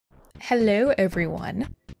Hello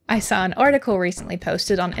everyone! I saw an article recently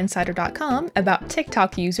posted on Insider.com about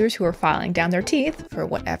TikTok users who are filing down their teeth for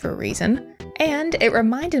whatever reason, and it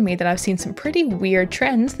reminded me that I've seen some pretty weird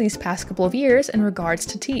trends these past couple of years in regards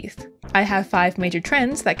to teeth. I have 5 major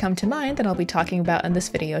trends that come to mind that I'll be talking about in this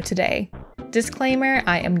video today. Disclaimer,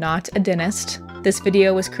 I am not a dentist. This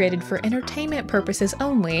video was created for entertainment purposes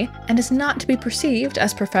only and is not to be perceived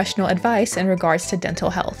as professional advice in regards to dental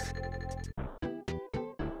health.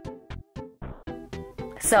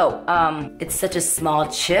 So, it's such a small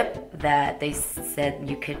chip that they said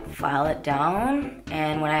you could file it down.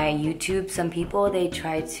 And when I YouTube some people, they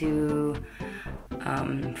try to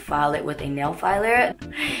file it with a nail filer.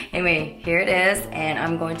 Anyway, here it is, and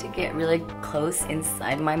I'm going to get really close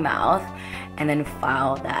inside my mouth and then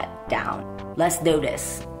file that down. Let's do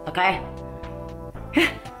this, okay?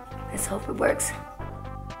 Let's hope it works.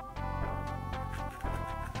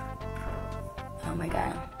 Oh my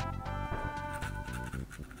god.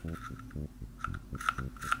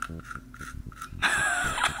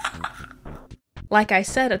 Like I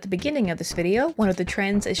said at the beginning of this video, one of the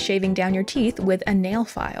trends is shaving down your teeth with a nail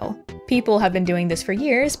file. People have been doing this for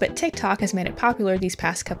years, but TikTok has made it popular these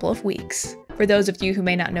past couple of weeks. For those of you who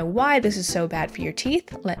may not know why this is so bad for your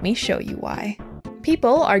teeth, let me show you why.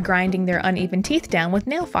 People are grinding their uneven teeth down with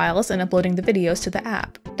nail files and uploading the videos to the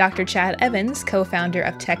app. Dr. Chad Evans, co-founder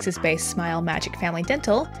of Texas-based Smile Magic Family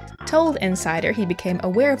Dental, told Insider he became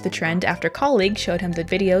aware of the trend after colleagues showed him the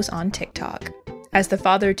videos on TikTok. As the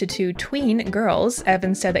father to 2 tween girls,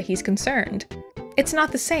 Evans said that he's concerned. It's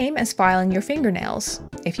not the same as filing your fingernails.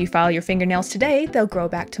 If you file your fingernails today, they'll grow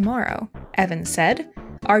back tomorrow. Evans said,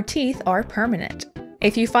 "Our teeth are permanent.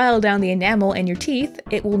 If you file down the enamel in your teeth,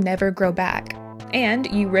 it will never grow back. And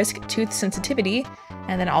you risk tooth sensitivity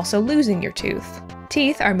and then also losing your tooth.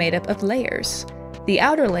 Teeth are made up of layers. The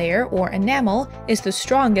outer layer, or enamel, is the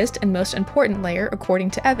strongest and most important layer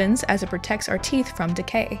according to Evans, as it protects our teeth from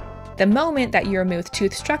decay. The moment that you remove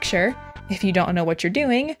tooth structure, if you don't know what you're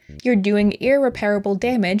doing irreparable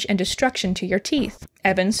damage and destruction to your teeth,"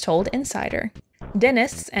 Evans told Insider.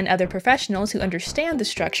 Dentists and other professionals who understand the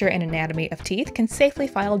structure and anatomy of teeth can safely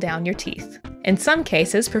file down your teeth. In some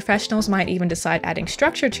cases, professionals might even decide adding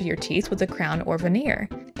structure to your teeth with a crown or veneer.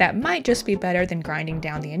 That might just be better than grinding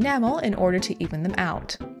down the enamel in order to even them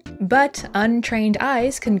out. But untrained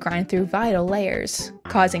eyes can grind through vital layers,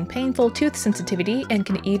 causing painful tooth sensitivity and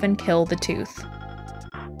can even kill the tooth.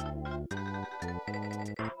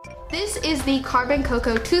 This is the Carbon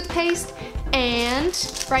Cocoa toothpaste,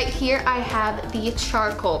 and right here I have the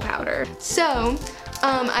charcoal powder. So,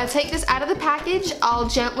 I take this out of the package, I'll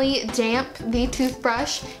gently damp the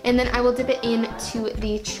toothbrush, and then I will dip it into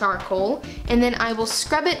the charcoal, and then I will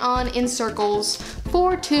scrub it on in circles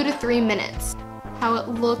for 2 to 3 minutes. How it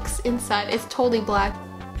looks inside, it's totally black.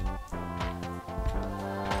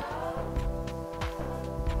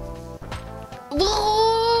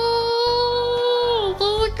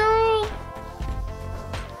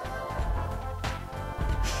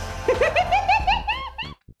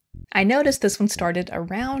 I noticed this one started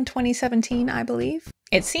around 2017, I believe.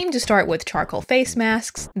 It seemed to start with charcoal face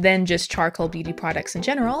masks, then just charcoal beauty products in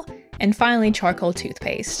general, and finally charcoal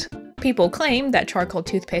toothpaste. People claim that charcoal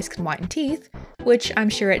toothpaste can whiten teeth, which I'm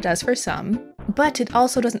sure it does for some, but it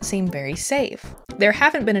also doesn't seem very safe. There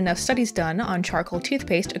haven't been enough studies done on charcoal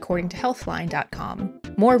toothpaste according to Healthline.com.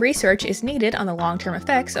 More research is needed on the long-term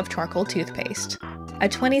effects of charcoal toothpaste. A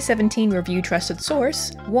 2017 review trusted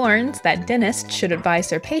source warns that dentists should advise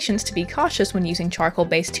their patients to be cautious when using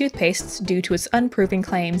charcoal-based toothpastes due to its unproven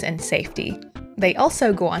claims and safety. They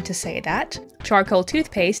also go on to say that charcoal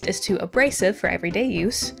toothpaste is too abrasive for everyday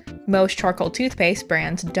use, most charcoal toothpaste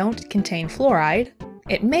brands don't contain fluoride,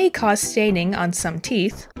 it may cause staining on some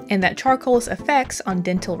teeth, and that charcoal's effects on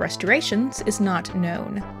dental restorations is not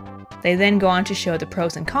known. They then go on to show the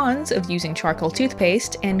pros and cons of using charcoal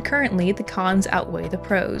toothpaste, and currently the cons outweigh the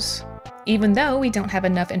pros. Even though we don't have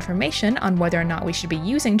enough information on whether or not we should be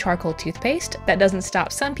using charcoal toothpaste, that doesn't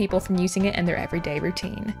stop some people from using it in their everyday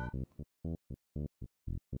routine.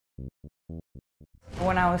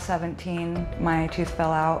 When I was 17, my tooth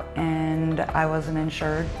fell out and I wasn't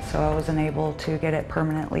insured, so I wasn't able to get it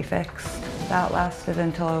permanently fixed. That lasted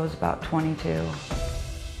until I was about 22.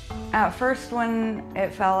 At first, when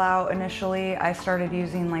it fell out initially, I started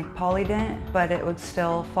using like Polydent, but it would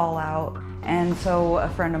still fall out. And so a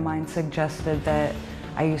friend of mine suggested that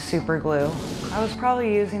I use super glue. I was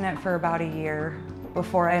probably using it for about a year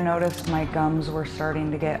before I noticed my gums were starting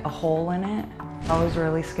to get a hole in it. I was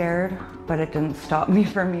really scared, but it didn't stop me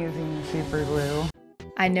from using the super glue.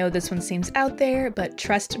 I know this one seems out there, but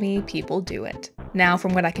trust me, people do it. Now,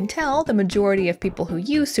 from what I can tell, the majority of people who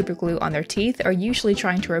use superglue on their teeth are usually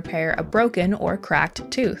trying to repair a broken or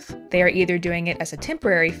cracked tooth. They are either doing it as a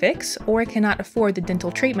temporary fix or cannot afford the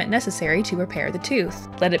dental treatment necessary to repair the tooth.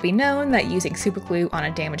 Let it be known that using superglue on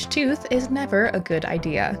a damaged tooth is never a good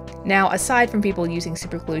idea. Now, aside from people using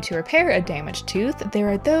superglue to repair a damaged tooth, there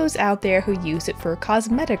are those out there who use it for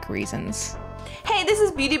cosmetic reasons. Hey, this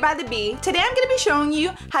is Beauty by the Bee. Today I'm going to be showing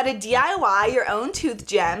you how to DIY your own tooth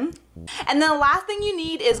gem. And then the last thing you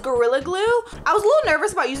need is Gorilla Glue. I was a little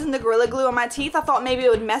nervous about using the Gorilla Glue on my teeth. I thought maybe it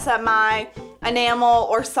would mess up my enamel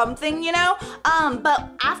or something, you know? But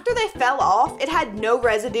after they fell off, it had no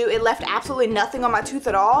residue. It left absolutely nothing on my tooth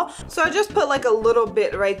at all. So I just put like a little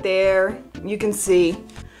bit right there. You can see.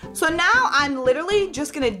 So now I'm literally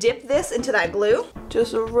just going to dip this into that glue.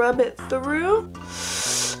 Just rub it through.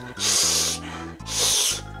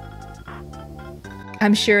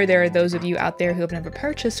 I'm sure there are those of you out there who have never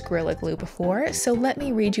purchased Gorilla Glue before, so let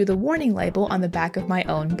me read you the warning label on the back of my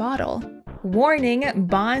own bottle. Warning: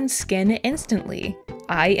 bonds skin instantly.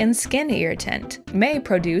 Eye and skin irritant. May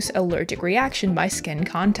produce allergic reaction by skin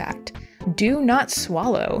contact. Do not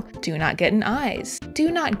swallow. Do not get in eyes. Do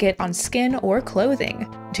not get on skin or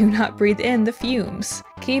clothing. Do not breathe in the fumes.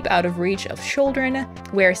 Keep out of reach of children.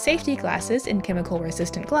 Wear safety glasses and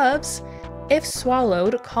chemical-resistant gloves. If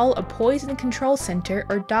swallowed, call a poison control center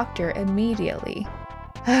or doctor immediately.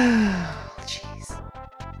 Oh, jeez.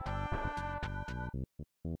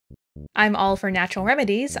 I'm all for natural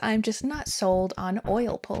remedies, I'm just not sold on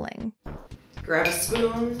oil pulling. Grab a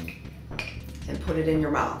spoon and put it in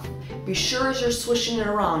your mouth. Be sure as you're swishing it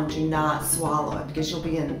around, do not swallow it because you'll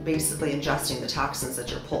be basically ingesting the toxins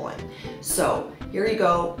that you're pulling. So here you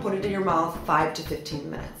go, put it in your mouth 5 to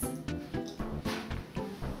 15 minutes.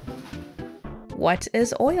 What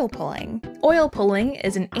is oil pulling? Oil pulling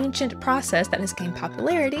is an ancient process that has gained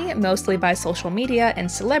popularity mostly by social media and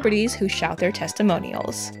celebrities who shout their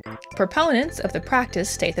testimonials. Proponents of the practice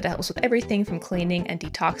state that it helps with everything from cleaning and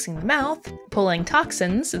detoxing the mouth, pulling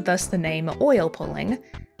toxins, thus the name oil pulling,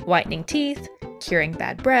 whitening teeth, curing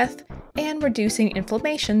bad breath, and reducing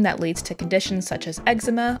inflammation that leads to conditions such as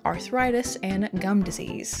eczema, arthritis, and gum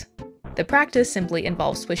disease. The practice simply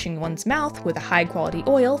involves swishing one's mouth with a high-quality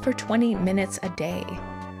oil for 20 minutes a day.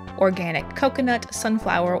 Organic coconut,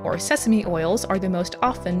 sunflower, or sesame oils are the most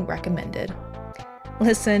often recommended.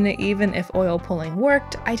 Listen, even if oil pulling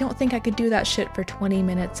worked, I don't think I could do that shit for 20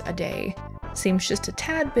 minutes a day. Seems just a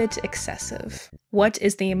tad bit excessive. What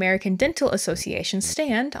is the American Dental Association's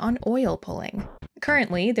stand on oil pulling?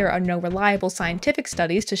 Currently, there are no reliable scientific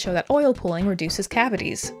studies to show that oil pulling reduces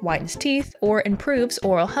cavities, whitens teeth, or improves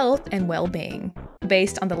oral health and well-being.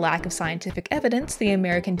 Based on the lack of scientific evidence, the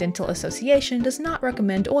American Dental Association does not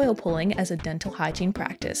recommend oil pulling as a dental hygiene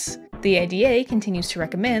practice. The ADA continues to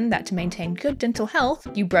recommend that to maintain good dental health,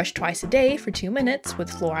 you brush twice a day for 2 minutes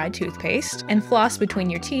with fluoride toothpaste, and floss between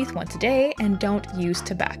your teeth once a day, and don't use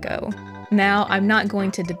tobacco. Now, I'm not going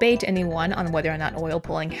to debate anyone on whether or not oil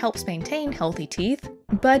pulling helps maintain healthy teeth,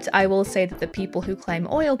 but I will say that the people who claim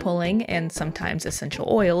oil pulling, and sometimes essential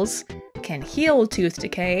oils, can heal tooth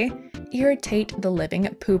decay, irritate the living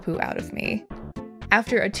poo-poo out of me.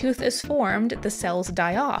 After a tooth is formed, the cells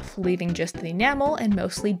die off, leaving just the enamel and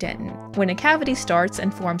mostly dentin. When a cavity starts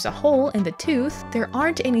and forms a hole in the tooth, there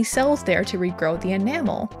aren't any cells there to regrow the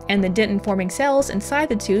enamel, and the dentin-forming cells inside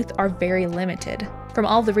the tooth are very limited. From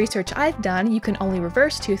all the research I've done, you can only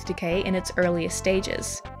reverse tooth decay in its earliest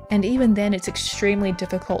stages, and even then it's extremely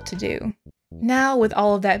difficult to do. Now, with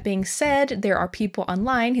all of that being said, there are people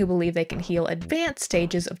online who believe they can heal advanced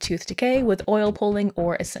stages of tooth decay with oil pulling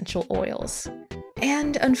or essential oils.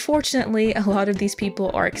 And unfortunately, a lot of these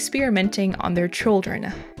people are experimenting on their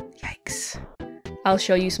children. Yikes. I'll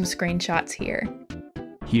show you some screenshots here.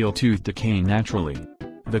 Heal tooth decay naturally.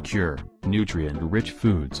 The cure: nutrient-rich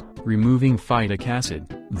foods, removing phytic acid,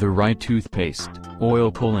 the right toothpaste,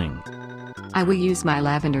 oil pulling. I will use my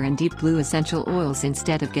lavender and deep blue essential oils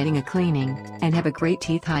instead of getting a cleaning, and have a great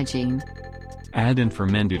teeth hygiene. Add in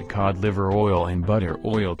fermented cod liver oil and butter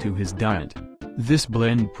oil to his diet. This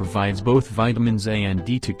blend provides both vitamins A and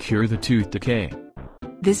D to cure the tooth decay.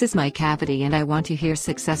 This is my cavity and I want to hear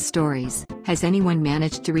success stories. Has anyone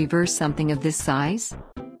managed to reverse something of this size?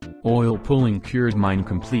 Oil pulling cured mine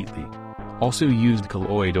completely. Also used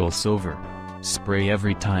colloidal silver. Spray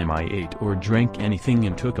every time I ate or drank anything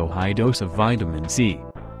and took a high dose of vitamin C.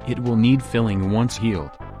 It will need filling once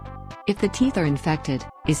healed. If the teeth are infected,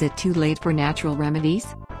 is it too late for natural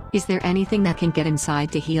remedies? Is there anything that can get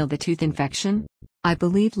inside to heal the tooth infection? I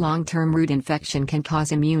believe long-term root infection can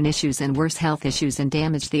cause immune issues and worse health issues and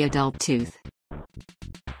damage the adult tooth.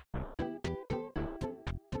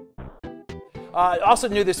 Also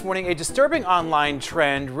new this morning, a disturbing online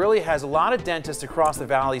trend really has a lot of dentists across the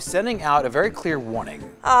valley sending out a very clear warning.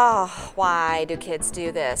 Oh, why do kids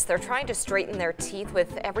do this? They're trying to straighten their teeth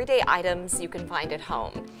with everyday items you can find at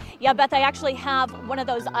home. Yeah, Beth, I actually have one of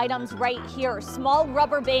those items right here. Small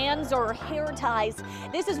rubber bands or hair ties.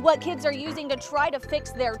 This is what kids are using to try to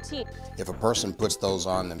fix their teeth. If a person puts those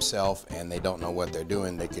on themselves and they don't know what they're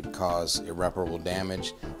doing, they could cause irreparable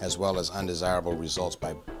damage as well as undesirable results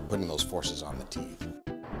by putting those forces on the teeth.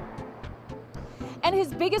 And his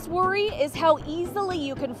biggest worry is how easily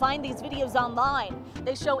you can find these videos online.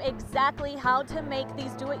 They show exactly how to make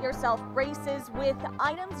these do-it-yourself braces with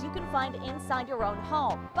items you can find inside your own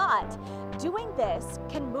home. But doing this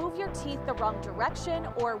can move your teeth the wrong direction,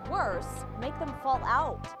 or worse, make them fall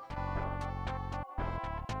out.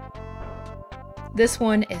 This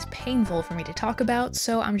one is painful for me to talk about,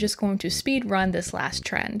 so I'm just going to speed run this last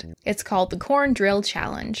trend. It's called the Corn Drill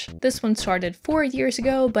Challenge. This one started 4 years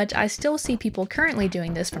ago, but I still see people currently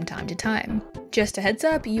doing this from time to time. Just a heads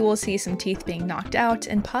up, you will see some teeth being knocked out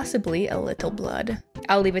and possibly a little blood.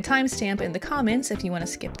 I'll leave a timestamp in the comments if you want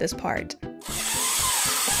to skip this part.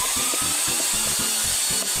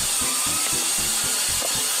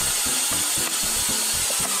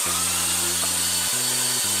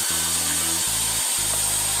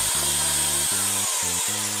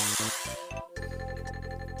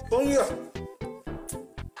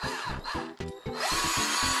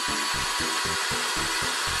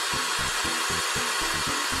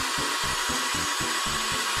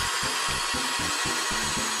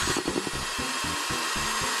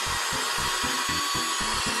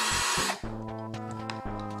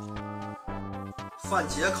番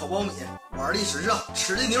茄烤苞米，玩的时尚，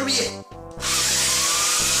吃的牛逼。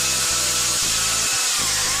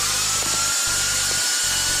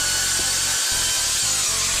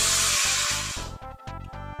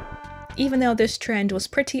Even though this trend was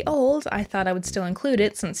pretty old, I thought I would still include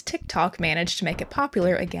it since TikTok managed to make it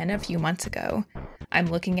popular again a few months ago. I'm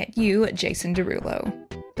looking at you, Jason Derulo.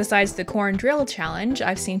 Besides the corn drill challenge,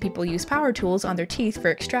 I've seen people use power tools on their teeth for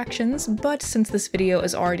extractions, but since this video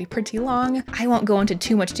is already pretty long, I won't go into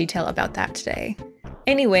too much detail about that today.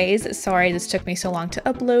 Anyways, sorry this took me so long to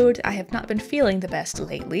upload. I have not been feeling the best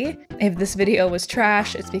lately. If this video was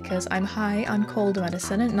trash, it's because I'm high on cold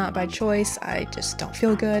medicine and not by choice. I just don't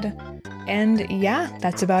feel good. And yeah,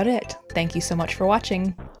 that's about it. Thank you so much for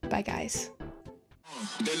watching. Bye guys.